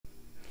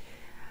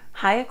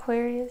Hi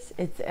Aquarius,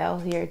 it's Elle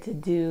here to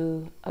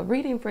do a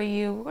reading for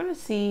you. We're going to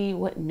see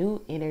what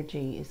new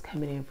energy is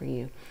coming in for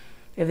you.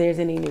 If there's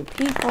any new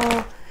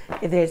people,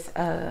 if there's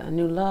a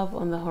new love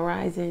on the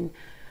horizon,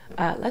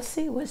 let's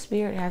see what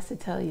Spirit has to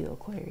tell you,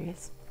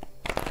 Aquarius.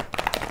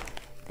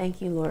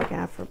 Thank you, Lord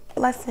God, for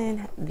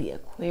blessing the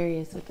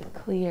Aquarius with a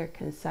clear,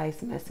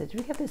 concise message.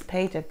 We got this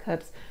Page of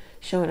Cups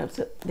showing up,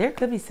 so there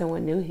could be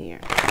someone new here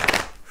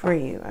for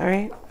you, all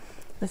right?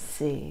 Let's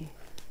see.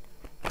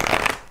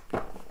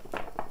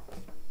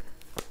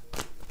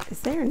 Is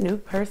there a new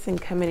person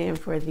coming in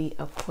for the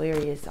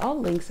Aquarius? All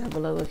links are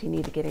below if you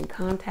need to get in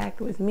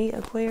contact with me,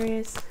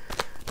 Aquarius.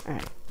 All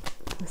right,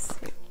 let's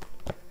see.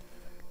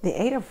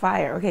 The Eight of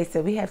Fire. Okay,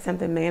 so we have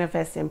something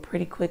manifesting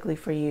pretty quickly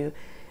for you.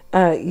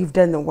 You've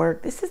done the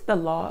work. This is the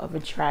law of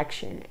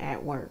attraction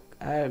at work.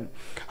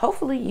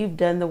 Hopefully you've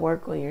done the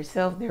work on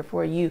yourself.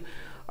 Therefore, you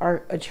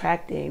are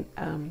attracting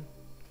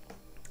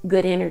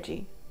good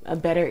energy, a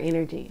better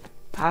energy,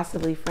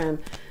 possibly from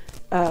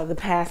the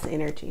past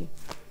energy.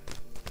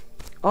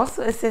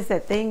 Also, it says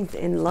that things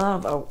in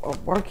love are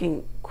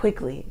working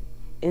quickly,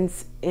 in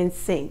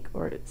sync,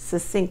 or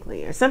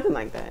succinctly, or something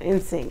like that, in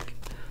sync.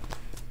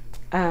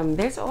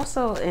 There's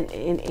also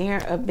an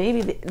air of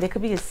maybe there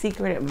could be a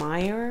secret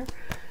admirer.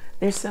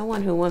 There's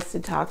someone who wants to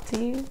talk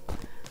to you,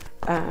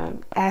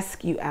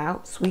 ask you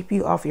out, sweep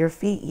you off your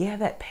feet. Yeah,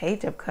 that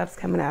Page of Cups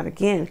coming out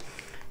again.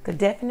 Could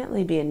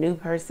definitely be a new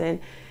person.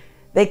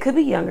 They could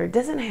be younger. It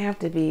doesn't have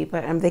to be,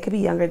 but they could be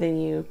younger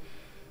than you.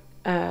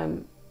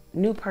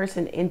 New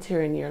person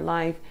entering your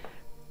life,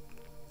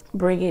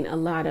 bringing a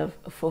lot of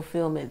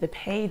fulfillment. The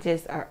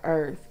pages are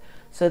earth,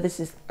 so this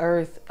is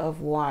earth of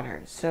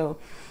water. So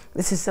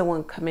this is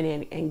someone coming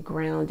in and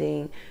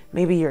grounding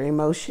maybe your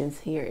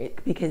emotions here,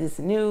 because it's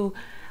new.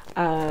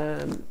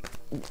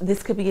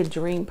 This could be a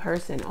dream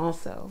person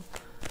also.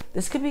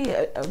 This could be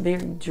a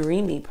very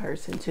dreamy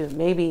person too.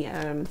 Maybe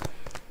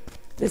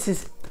this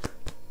is,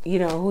 you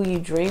know, who you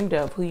dreamed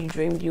of, who you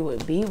dreamed you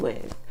would be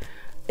with.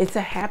 It's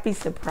a happy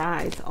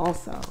surprise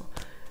also.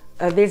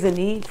 There's a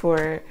need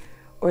for,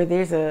 or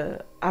there's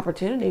a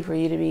opportunity for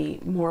you to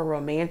be more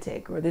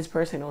romantic, or this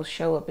person will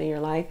show up in your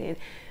life and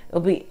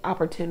it'll be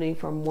opportunity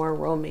for more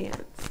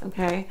romance,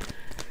 okay?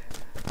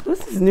 Who's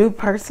this new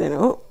person?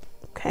 Oh,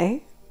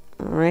 okay,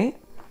 all right.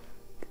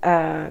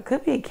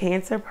 Could be a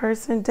Cancer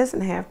person,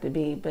 doesn't have to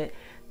be, but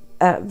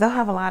they'll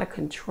have a lot of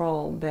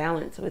control,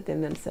 balance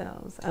within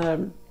themselves.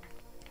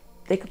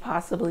 They could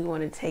possibly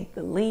want to take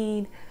the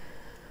lead.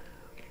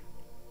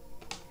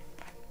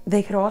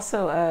 They could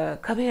also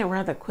come in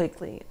rather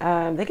quickly.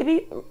 They could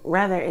be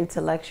rather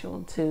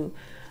intellectual too.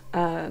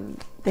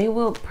 They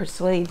will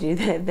persuade you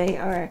that they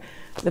are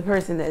the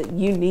person that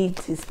you need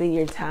to spend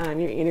your time,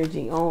 your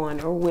energy on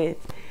or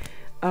with.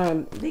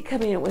 They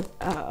come in with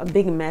a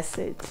big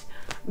message,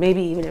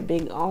 maybe even a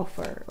big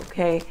offer,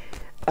 okay?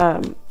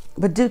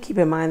 But do keep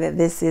in mind that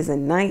this is a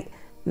Knight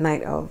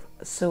of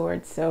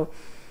Swords. So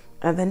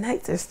the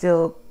Knights are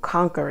still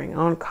conquering,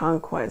 on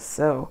conquest.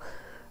 So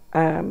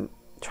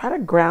try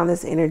to ground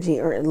this energy,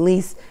 or at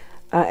least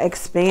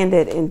expand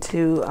it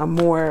into a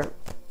more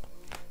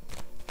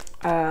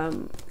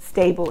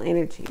stable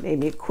energy.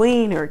 Maybe a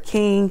queen or a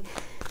king,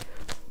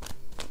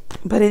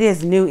 but it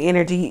is new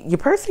energy. Your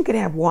person could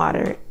have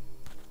water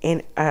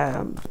and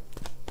air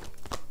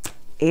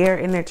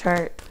in their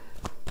chart.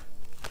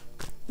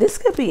 This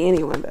could be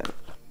anyone though.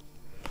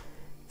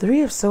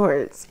 Three of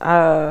Swords.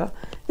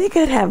 They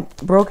could have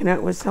broken up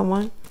with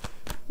someone.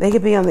 They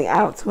could be on the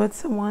outs with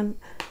someone.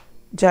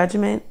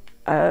 Judgment.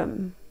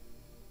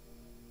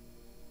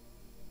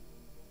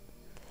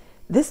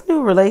 This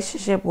new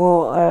relationship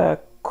will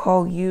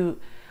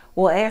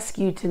will ask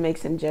you to make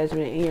some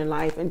judgment in your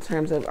life in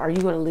terms of, are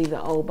you going to leave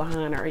the old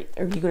behind, or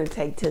are you going to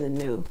take to the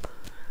new?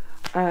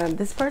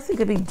 This person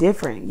could be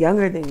different,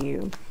 younger than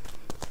you,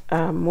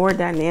 more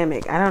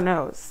dynamic. I don't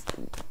know. It's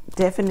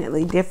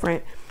definitely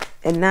different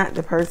and not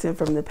the person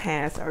from the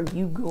past. Are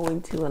you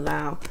going to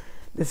allow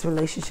this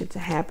relationship to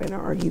happen,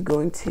 or are you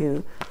going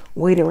to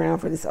wait around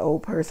for this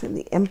old person?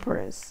 The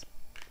Empress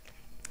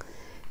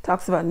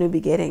talks about new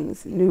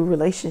beginnings, new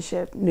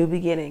relationship, new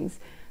beginnings,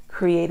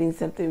 creating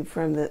something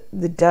from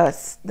the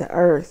dust, the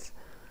earth,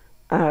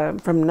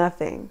 from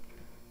nothing,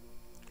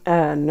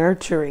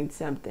 nurturing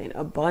something,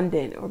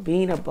 abundant, or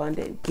being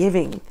abundant,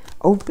 giving,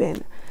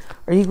 open.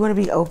 Are you going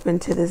to be open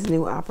to this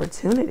new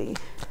opportunity,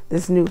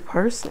 this new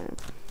person?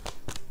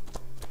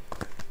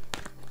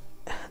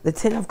 The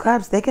Ten of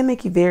Cups, they can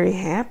make you very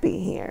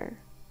happy here.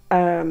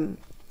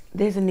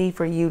 There's a need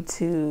for you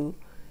to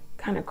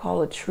kind of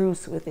call a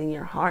truce within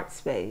your heart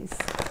space.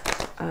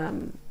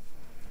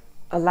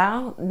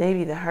 Allow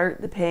maybe the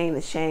hurt, the pain,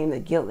 the shame, the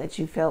guilt that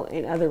you felt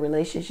in other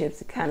relationships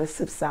to kind of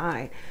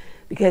subside,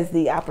 because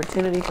the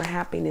opportunity for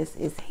happiness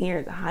is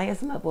here, the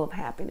highest level of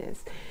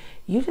happiness.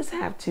 You just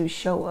have to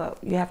show up.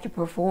 You have to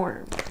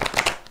perform.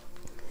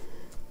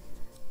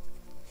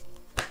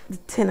 The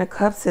Ten of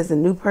Cups says a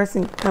new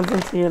person comes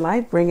into your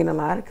life bringing a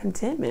lot of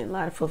contentment, a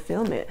lot of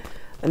fulfillment.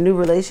 A new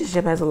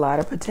relationship has a lot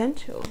of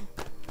potential.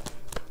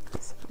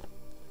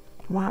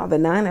 Wow, the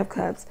Nine of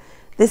Cups.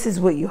 This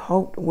is what you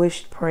hoped,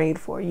 wished, prayed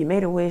for. You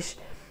made a wish,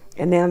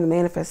 and now the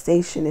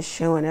manifestation is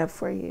showing up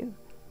for you.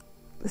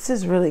 This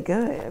is really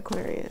good,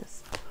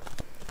 Aquarius.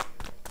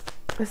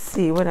 Let's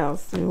see, what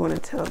else do we want to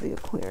tell the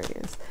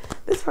Aquarius?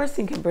 This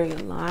person can bring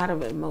a lot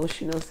of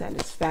emotional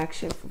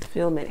satisfaction,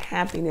 fulfillment,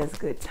 happiness,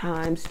 good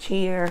times,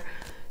 cheer,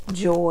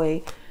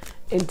 joy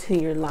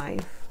into your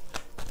life.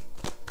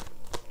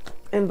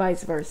 And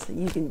vice versa.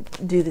 You can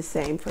do the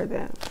same for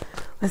them.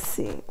 Let's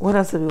see. What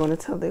else do we want to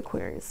tell the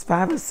Aquarius?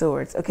 5 of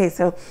Swords. Okay,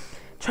 so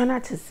try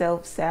not to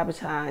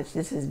self-sabotage.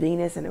 This is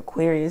Venus and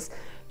Aquarius.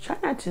 Try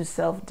not to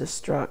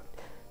self-destruct.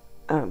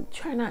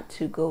 Try not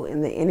to go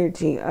in the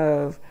energy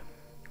of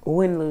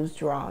win, lose,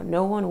 draw.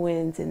 No one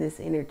wins in this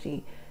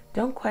energy.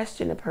 Don't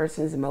question a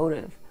person's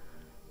motive.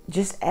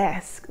 Just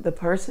ask the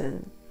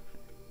person,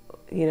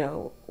 you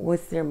know,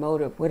 what's their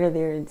motive? What are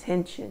their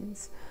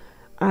intentions?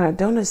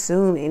 Don't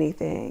assume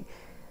anything.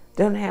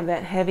 Don't have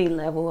that heavy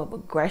level of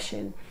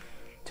aggression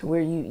to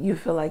where you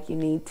feel like you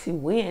need to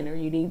win or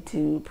you need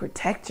to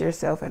protect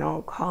yourself at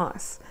all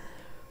costs.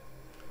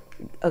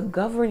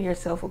 Govern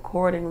yourself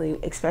accordingly,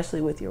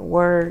 especially with your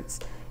words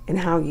and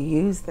how you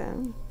use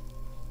them.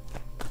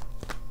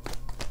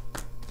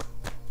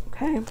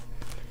 Okay,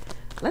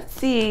 let's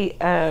see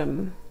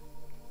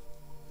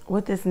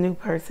what this new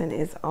person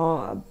is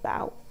all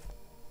about.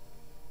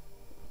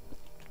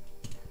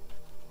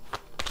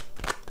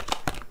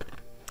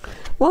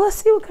 Well, let's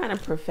see what kind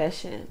of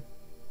profession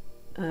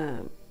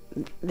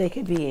they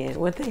could be in,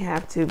 what they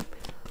have to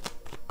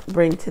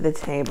bring to the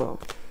table.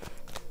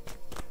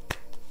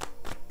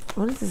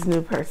 What is this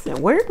new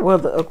person? Where will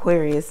the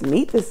Aquarius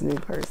meet this new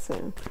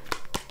person?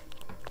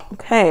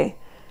 Okay,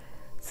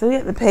 so we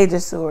have the Page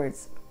of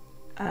Swords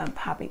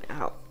popping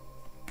out.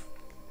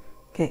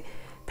 Okay,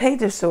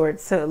 Page of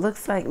Swords. So it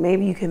looks like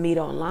maybe you can meet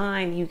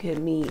online. You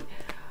can meet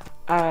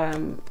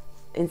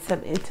in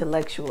some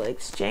intellectual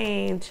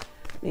exchange,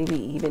 maybe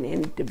even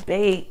in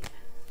debate.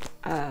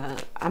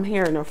 I'm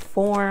here in a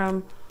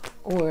forum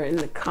or in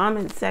the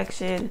comment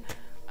section.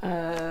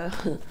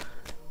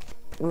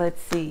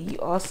 Let's see, you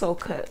also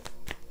could,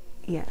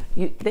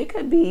 they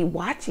could be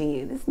watching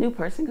you. This new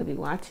person could be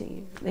watching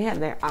you. They have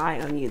their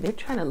eye on you. They're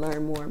trying to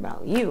learn more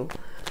about you.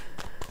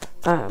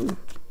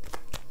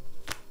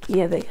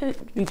 They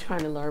could be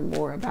trying to learn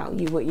more about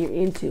you, what you're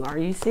into. Are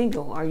you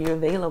single? Are you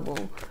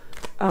available?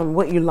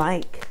 What you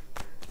like.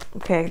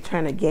 Okay,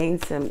 trying to gain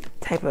some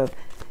type of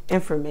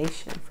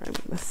information from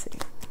you. Let's see.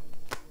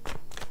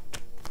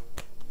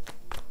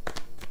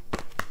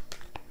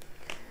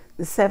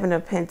 The 7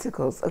 of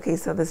Pentacles. Okay,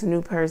 so this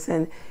new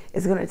person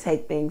is going to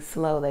take things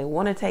slow. They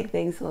want to take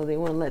things slow. They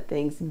want to let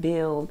things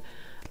build.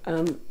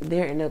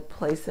 They're in a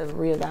place of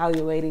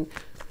reevaluating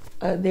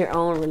their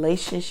own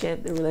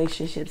relationship, the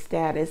relationship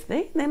status.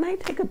 They might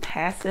take a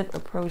passive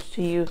approach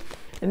to you.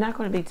 They're not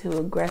going to be too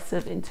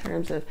aggressive in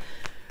terms of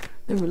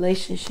the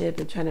relationship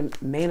and trying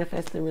to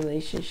manifest the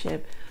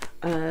relationship.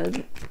 Let's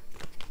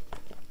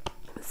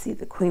see,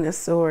 the Queen of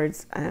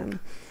Swords.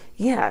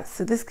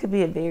 So this could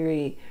be a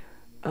very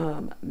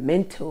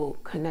mental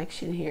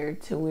connection here,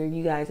 to where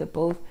you guys are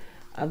both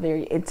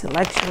very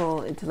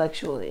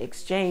intellectual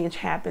exchange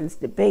happens,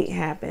 debate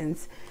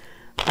happens.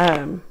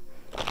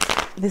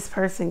 This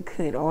person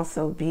could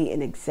also be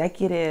an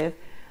executive.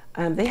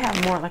 They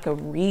have more like a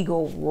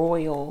regal,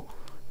 royal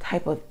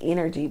type of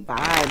energy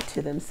vibe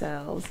to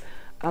themselves.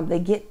 They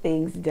get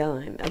things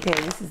done. Okay,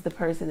 this is the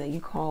person that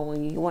you call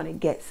when you want to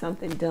get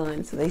something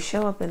done. So they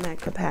show up in that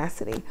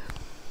capacity.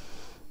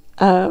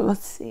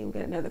 Let's see, we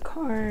got another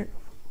card.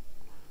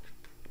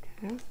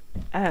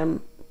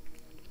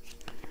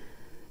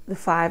 The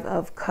 5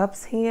 of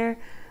Cups here.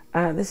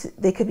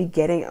 They could be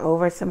getting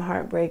over some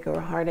heartbreak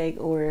or heartache,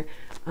 or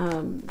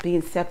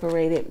being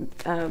separated.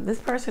 This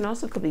person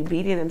also could be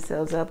beating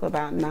themselves up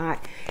about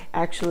not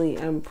actually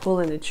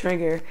pulling the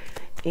trigger,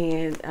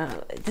 and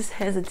just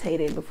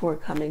hesitated before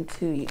coming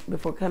to you,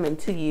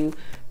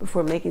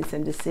 before making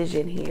some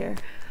decision here.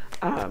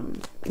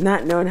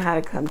 Not knowing how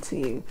to come to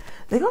you.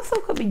 They also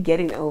could be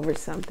getting over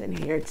something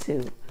here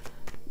too.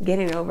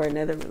 Getting over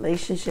another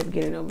relationship,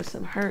 getting over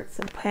some hurt,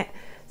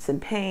 some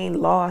pain,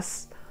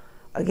 loss.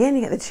 Again,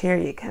 you got the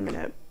Chariot coming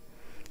up.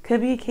 Could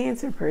be a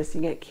Cancer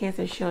person. You got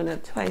Cancer showing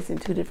up twice in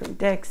 2 different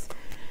decks.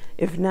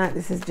 If not,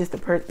 this is just a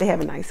person. They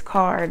have a nice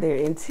car. They're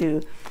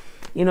into,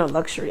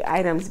 luxury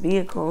items,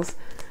 vehicles.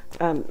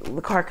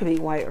 The car could be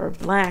white or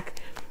black.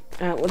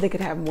 Or they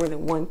could have more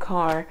than one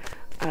car.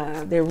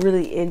 They're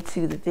really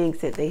into the things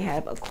that they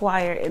have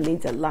acquired. It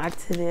means a lot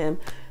to them.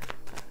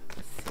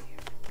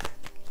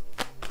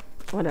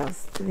 What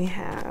else do we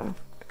have?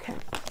 Okay.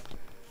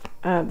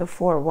 The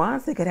 4 of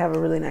Wands. They could have a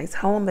really nice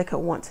home. They could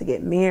want to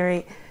get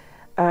married.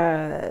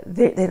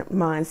 They don't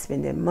mind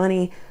spending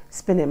money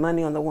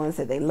on the ones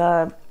that they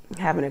love,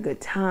 having a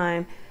good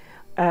time.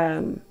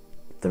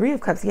 3 of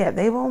Cups. Yeah,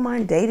 they won't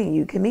mind dating you.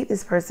 You can meet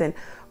this person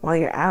while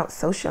you're out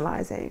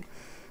socializing.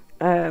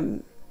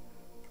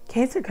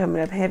 Cancer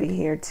coming up heavy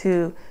here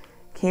too.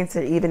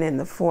 Cancer, even in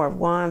the 4 of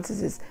Wands.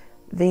 This is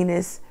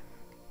Venus,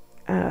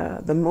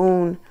 the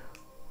moon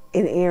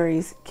in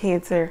Aries,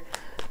 Cancer.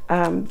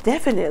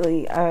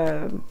 Definitely,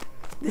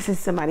 this is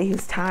somebody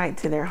who's tied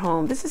to their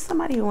home. This is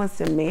somebody who wants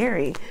to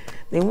marry.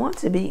 They want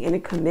to be in a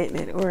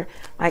commitment, or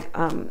like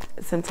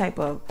some type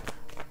of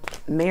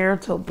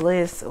marital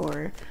bliss,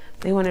 or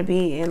they want to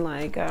be in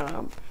like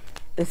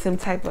some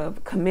type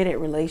of committed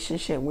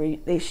relationship where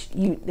they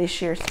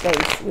share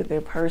space with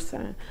their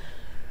person.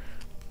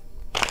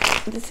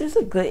 This is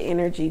a good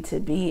energy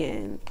to be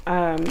in.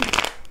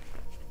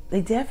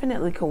 They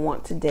definitely could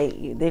want to date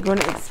you. They're going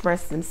to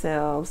express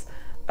themselves,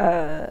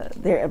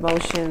 their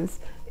emotions,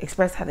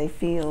 express how they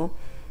feel,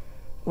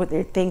 what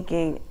they're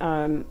thinking.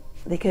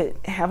 They could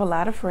have a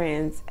lot of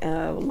friends,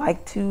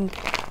 like to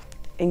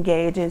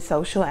engage in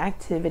social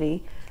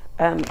activity.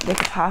 They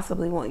could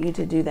possibly want you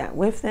to do that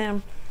with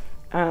them.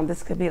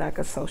 This could be like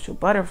a social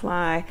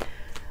butterfly,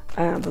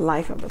 the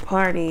life of the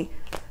party,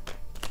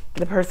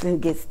 the person who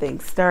gets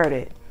things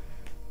started.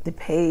 The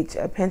Page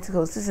of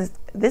Pentacles,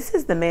 this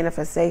is the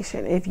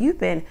manifestation. If you've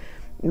been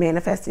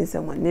manifesting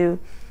someone new,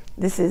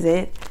 this is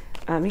it.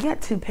 You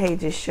got 2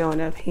 pages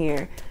showing up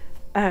here.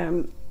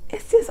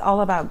 It's just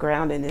all about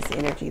grounding this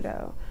energy,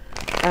 though.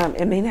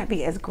 It may not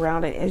be as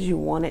grounded as you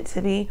want it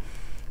to be,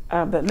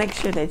 but make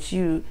sure that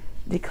you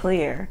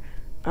declare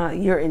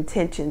your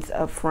intentions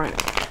up front.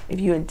 If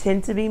you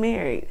intend to be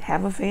married,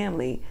 have a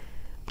family,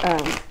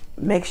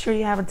 make sure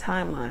you have a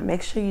timeline.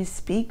 Make sure you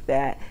speak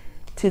that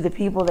to the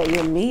people that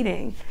you're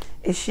meeting.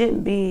 It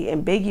shouldn't be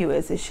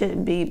ambiguous. It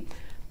shouldn't be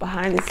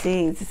behind the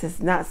scenes. This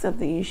is not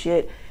something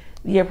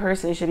your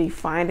person should be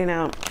finding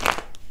out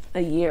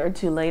a year or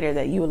 2 later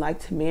that you would like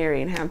to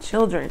marry and have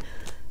children.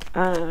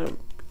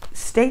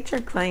 State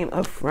your claim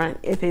up front.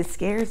 If it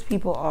scares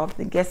people off,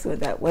 then guess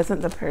what? That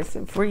wasn't the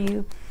person for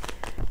you.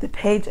 The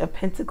Page of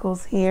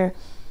Pentacles here.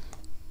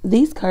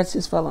 These cards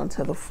just fell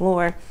onto the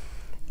floor.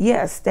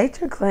 Yeah,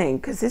 state your claim,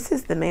 because this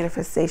is the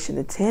manifestation,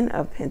 the 10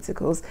 of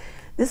Pentacles.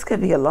 This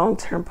could be a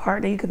long-term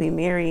partner. You could be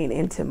marrying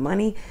into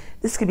money.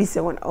 This could be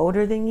someone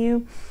older than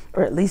you,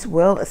 or at least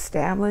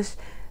well-established.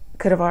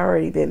 Could have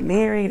already been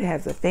married,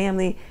 has a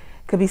family,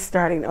 could be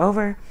starting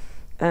over.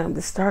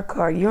 The Star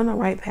card, you're on the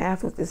right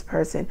path with this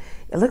person.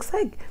 It looks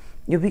like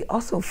you'll be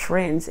also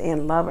friends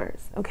and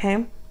lovers,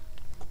 okay?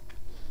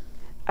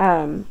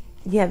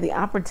 Yeah, the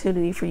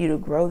opportunity for you to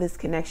grow this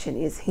connection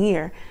is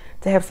here.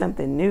 To have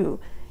something new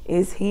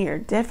is here.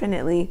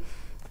 Definitely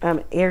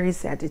Aries,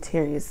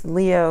 Sagittarius,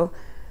 Leo,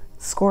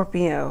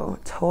 Scorpio,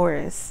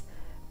 Taurus,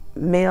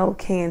 male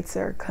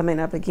Cancer coming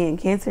up again.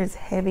 Cancer is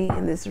heavy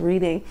in this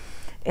reading.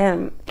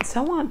 And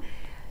someone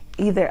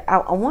either,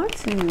 I want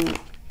to,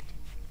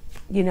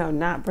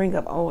 not bring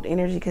up old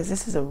energy, because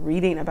this is a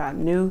reading about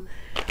new,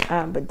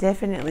 but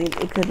definitely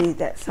it could be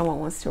that someone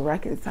wants to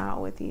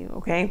reconcile with you,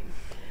 okay?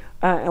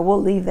 And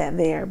we'll leave that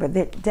there, but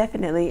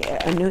definitely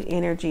a new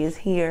energy is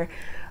here.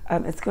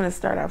 It's going to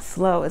start off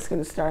slow. It's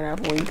going to start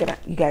off where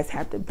you guys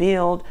have to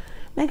build.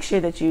 Make sure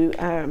that you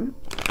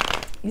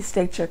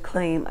state your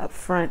claim up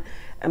front,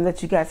 and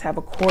that you guys have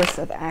a course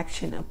of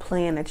action, a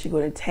plan that you're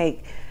going to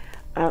take,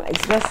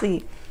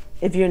 especially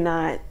if you're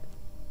not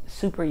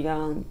super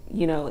young,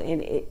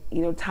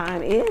 and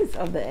time is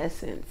of the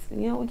essence.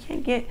 We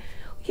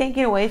can't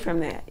get away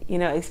from that,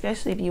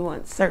 especially if you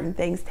want certain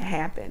things to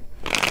happen.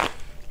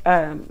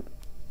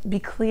 Be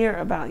clear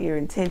about your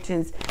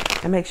intentions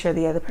and make sure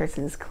the other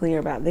person is clear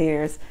about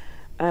theirs.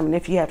 And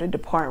if you have to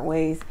depart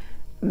ways,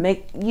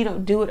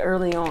 do it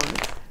early on.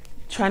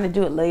 Trying to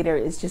do it later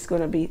is just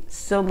going to be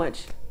so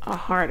much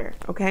harder,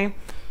 okay?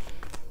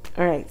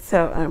 All right,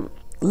 so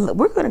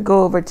we're going to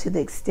go over to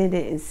the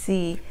extended and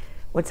see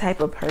what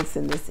type of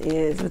person this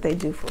is, what they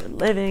do for a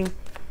living,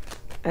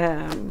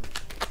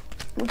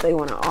 what they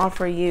want to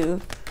offer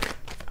you,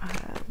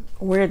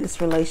 where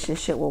this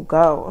relationship will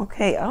go.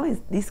 Okay, all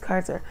these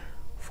cards are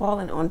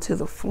falling onto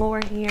the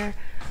floor here.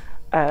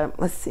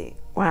 Let's see.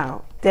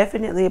 Wow,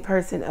 definitely a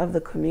person of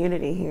the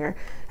community here.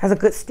 Has a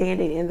good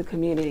standing in the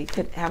community.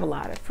 Could have a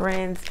lot of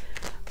friends,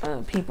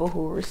 people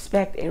who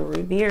respect and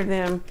revere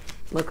them,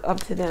 look up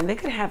to them. They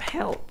could have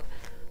help,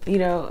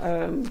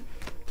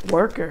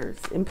 workers,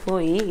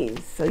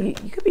 employees. So you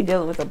could be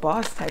dealing with a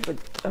boss type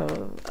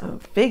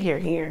of figure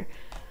here.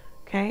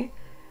 Okay.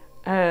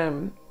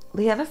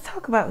 Leah, let's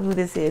talk about who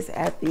this is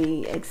at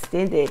the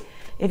extended.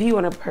 If you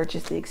want to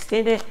purchase the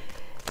extended,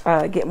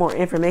 get more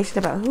information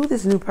about who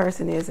this new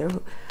person is, or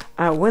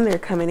when they're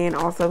coming in.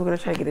 Also, we're going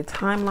to try to get a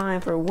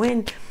timeline for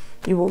when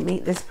you will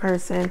meet this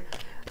person.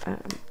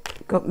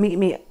 Go meet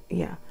me.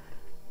 Yeah.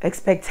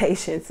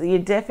 Expectations. So you're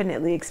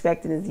definitely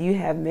expecting this. You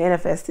have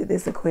manifested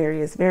this,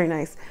 Aquarius. Very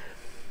nice.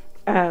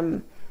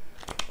 We're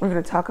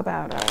going to talk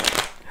about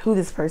who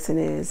this person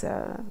is,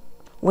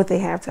 what they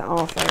have to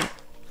offer,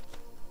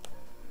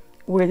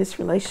 where this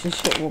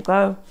relationship will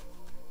go.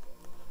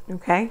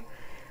 Okay.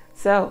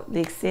 So the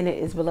extended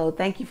is below.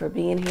 Thank you for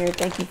being here.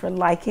 Thank you for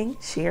liking,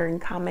 sharing,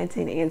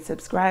 commenting, and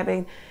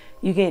subscribing.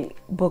 You can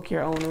book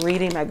your own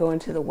reading by going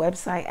to the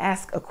website,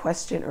 ask a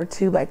question or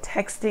two by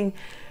texting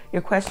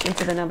your question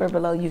to the number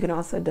below. You can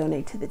also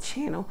donate to the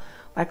channel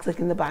by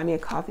clicking the Buy Me a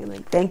Coffee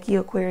link. Thank you,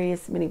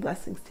 Aquarius. Many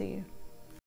blessings to you.